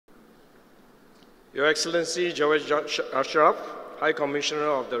Your Excellency Jawed Ashraf, High Commissioner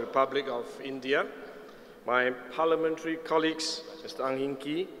of the Republic of India, my parliamentary colleagues, Mr. Ang Hin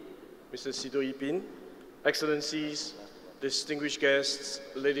Kee, Mr. Sito Ipin, Excellencies, distinguished guests,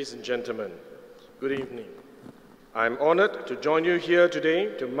 ladies and gentlemen, good evening. I'm honored to join you here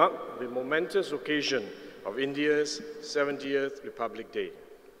today to mark the momentous occasion of India's 70th Republic Day.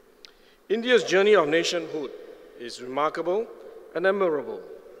 India's journey of nationhood is remarkable and memorable.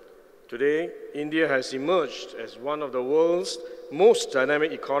 Today, India has emerged as one of the world's most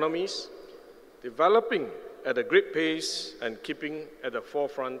dynamic economies, developing at a great pace and keeping at the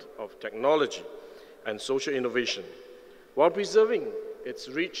forefront of technology and social innovation, while preserving its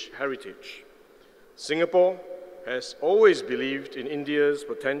rich heritage. Singapore has always believed in India's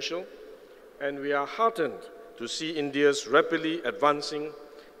potential, and we are heartened to see India's rapidly advancing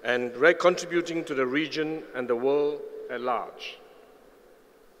and contributing to the region and the world at large.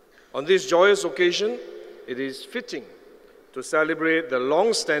 On this joyous occasion, it is fitting to celebrate the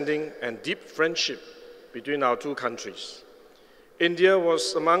long-standing and deep friendship between our two countries. India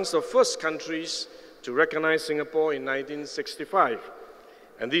was amongst the first countries to recognize Singapore in 1965,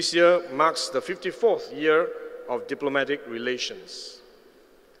 and this year marks the 54th year of diplomatic relations.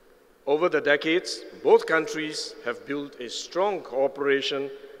 Over the decades, both countries have built a strong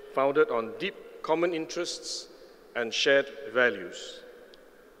cooperation founded on deep common interests and shared values.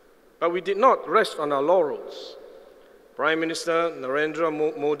 But we did not rest on our laurels. Prime Minister Narendra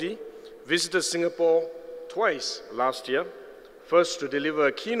Modi visited Singapore twice last year, first to deliver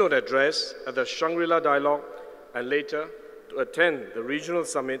a keynote address at the Shangri-La Dialogue and later to attend the regional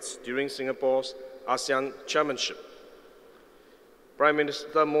summits during Singapore's ASEAN chairmanship. Prime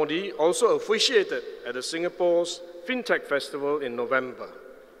Minister Modi also officiated at the Singapore's FinTech Festival in November.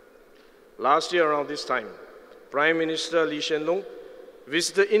 Last year around this time, Prime Minister Lee Hsien Loong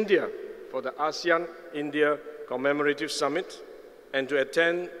visited India for the ASEAN-India Commemorative Summit and to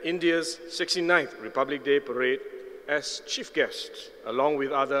attend India's 69th Republic Day Parade as chief guest, along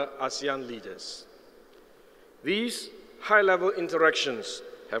with other ASEAN leaders. These high-level interactions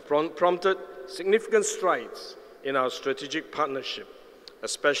have prompted significant strides in our strategic partnership,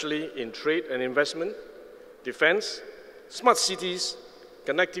 especially in trade and investment, defense, smart cities,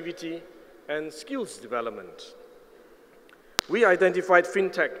 connectivity, and skills development. We identified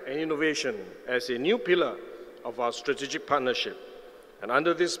fintech and innovation as a new pillar of our strategic partnership, and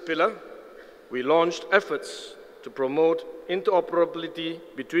under this pillar, we launched efforts to promote interoperability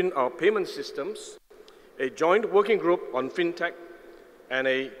between our payment systems, a joint working group on fintech, and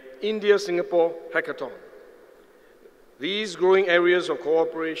an India-Singapore hackathon. These growing areas of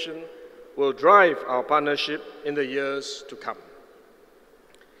cooperation will drive our partnership in the years to come.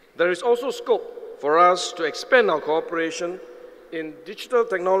 There is also scope for us to expand our cooperation in digital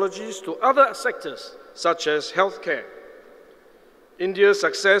technologies to other sectors, such as healthcare. India's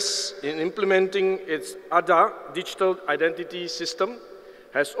success in implementing its Aadhaar digital identity system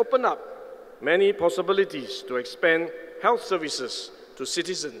has opened up many possibilities to expand health services to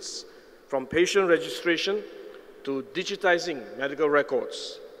citizens, from patient registration to digitizing medical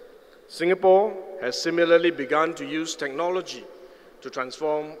records. Singapore has similarly begun to use technology to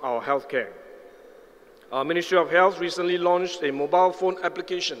transform our healthcare. Our Ministry of Health recently launched a mobile phone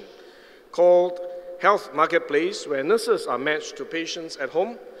application called Health Marketplace, where nurses are matched to patients at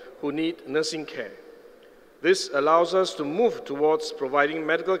home who need nursing care. This allows us to move towards providing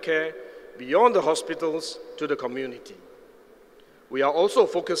medical care beyond the hospitals to the community. We are also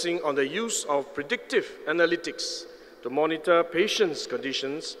focusing on the use of predictive analytics to monitor patients'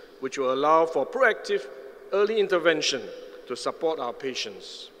 conditions, which will allow for proactive early intervention to support our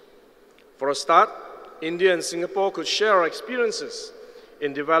patients. For a start, India and Singapore could share our experiences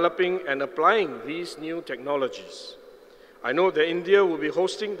in developing and applying these new technologies. I know that India will be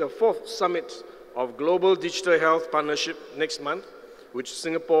hosting the 4th Summit of Global Digital Health Partnership next month, which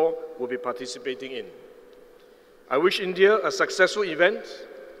Singapore will be participating in. I wish India a successful event,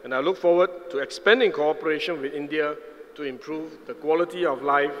 and I look forward to expanding cooperation with India to improve the quality of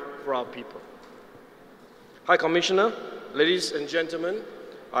life for our people. High Commissioner, ladies and gentlemen,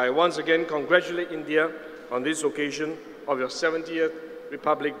 I once again congratulate India on this occasion of your 70th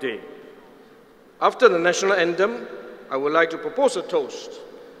Republic Day. After the national anthem, I would like to propose a toast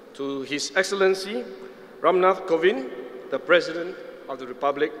to His Excellency Ramnath Kovind, the President of the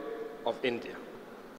Republic of India.